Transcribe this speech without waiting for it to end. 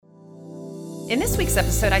In this week's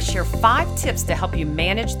episode, I share 5 tips to help you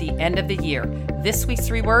manage the end of the year. This week's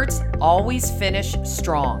 3 words, always finish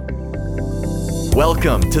strong.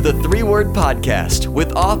 Welcome to the 3-Word Podcast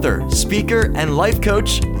with author, speaker, and life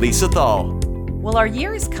coach, Lisa Thal. Well, our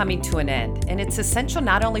year is coming to an end, and it's essential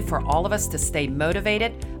not only for all of us to stay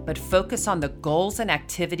motivated, but focus on the goals and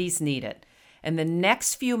activities needed. And the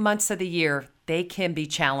next few months of the year, they can be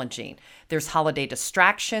challenging. There's holiday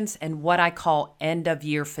distractions and what I call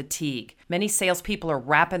end-of-year fatigue. Many salespeople are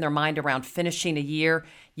wrapping their mind around finishing a year,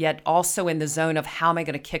 yet also in the zone of how am I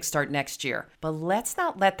going to kickstart next year. But let's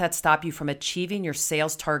not let that stop you from achieving your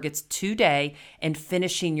sales targets today and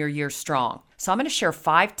finishing your year strong. So I'm going to share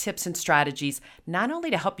 5 tips and strategies, not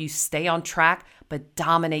only to help you stay on track, but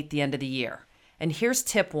dominate the end of the year. And here's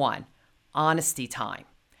tip 1, honesty time.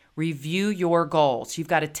 Review your goals. You've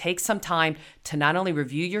got to take some time to not only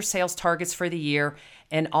review your sales targets for the year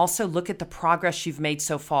and also look at the progress you've made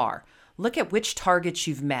so far. Look at which targets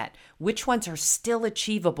you've met, which ones are still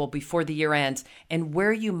achievable before the year ends, and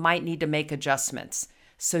where you might need to make adjustments.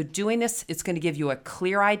 So doing this, it's going to give you a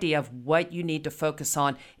clear idea of what you need to focus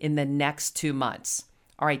on in the next 2 months.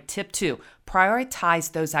 All right, tip 2,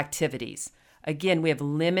 prioritize those activities. Again, we have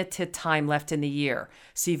limited time left in the year,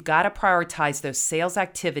 so you've got to prioritize those sales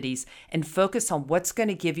activities and focus on what's going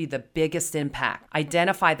to give you the biggest impact.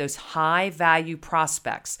 Identify those high-value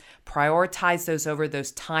prospects, prioritize those over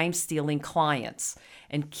those time-stealing clients,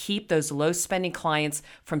 and keep those low-spending clients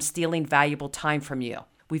from stealing valuable time from you.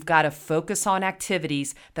 We've got to focus on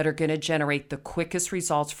activities that are going to generate the quickest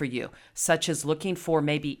results for you, such as looking for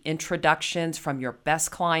maybe introductions from your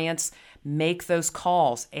best clients. Make those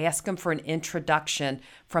calls. Ask them for an introduction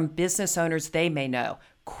from business owners they may know.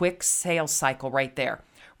 Quick sales cycle right there.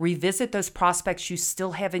 Revisit those prospects you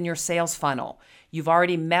still have in your sales funnel. You've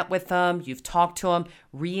already met with them. You've talked to them.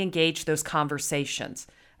 Re-engage those conversations.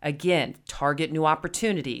 Again, target new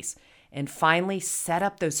opportunities. And finally, set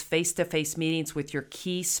up those face-to-face meetings with your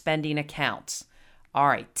key spending accounts. All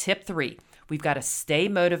right, tip 3, we've got to stay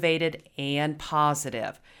motivated and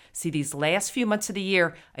positive. See, these last few months of the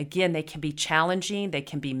year, again, they can be challenging. They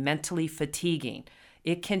can be mentally fatiguing.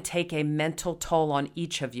 It can take a mental toll on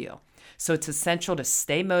each of you. So it's essential to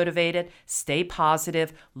stay motivated, stay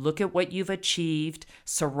positive, look at what you've achieved,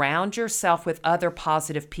 surround yourself with other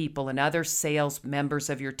positive people and other sales members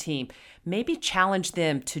of your team. Maybe challenge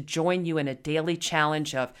them to join you in a daily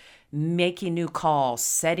challenge of making new calls,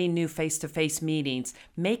 setting new face-to-face meetings.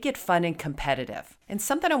 Make it fun and competitive. And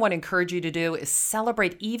something I want to encourage you to do is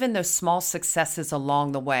celebrate even those small successes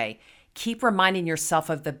along the way. Keep reminding yourself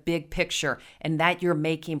of the big picture and that you're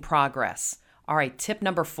making progress. All right, tip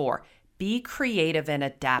number 4, be creative and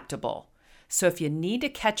adaptable. So if you need to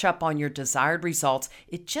catch up on your desired results,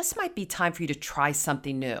 it just might be time for you to try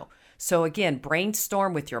something new. So again,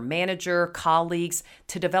 brainstorm with your manager, colleagues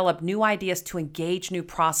to develop new ideas to engage new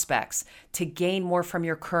prospects, to gain more from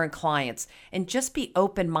your current clients, and just be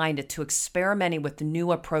open-minded to experimenting with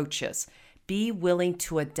new approaches. Be willing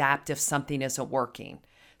to adapt if something isn't working.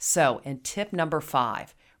 So, and tip number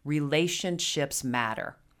 5, relationships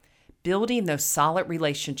matter. Building those solid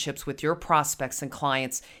relationships with your prospects and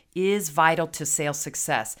clients is vital to sales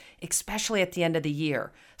success, especially at the end of the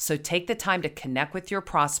year. So take the time to connect with your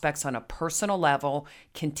prospects on a personal level,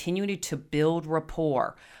 continuing to build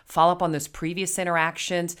rapport, follow up on those previous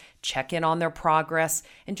interactions, check in on their progress,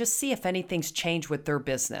 and just see if anything's changed with their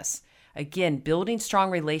business. Again, building strong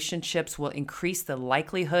relationships will increase the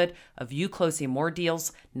likelihood of you closing more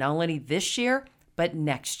deals, not only this year, but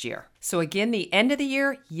next year. So again, the end of the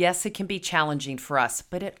year, yes, it can be challenging for us,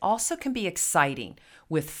 but it also can be exciting.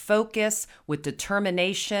 With focus, with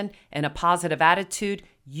determination, and a positive attitude,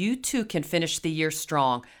 you too can finish the year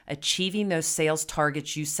strong, achieving those sales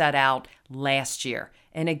targets you set out last year.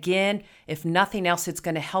 And again, if nothing else, it's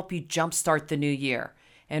going to help you jumpstart the new year.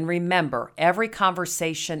 And remember, every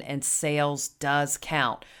conversation and sales does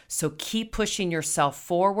count. So keep pushing yourself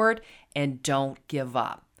forward and don't give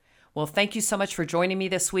up. Well, thank you so much for joining me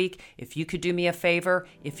this week. If you could do me a favor,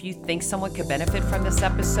 if you think someone could benefit from this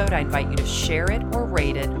episode, I invite you to share it or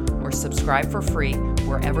rate it or subscribe for free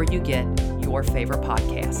wherever you get your favorite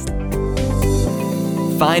podcast.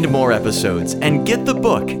 Find more episodes and get the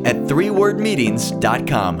book at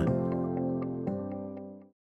 3wordmeetings.com.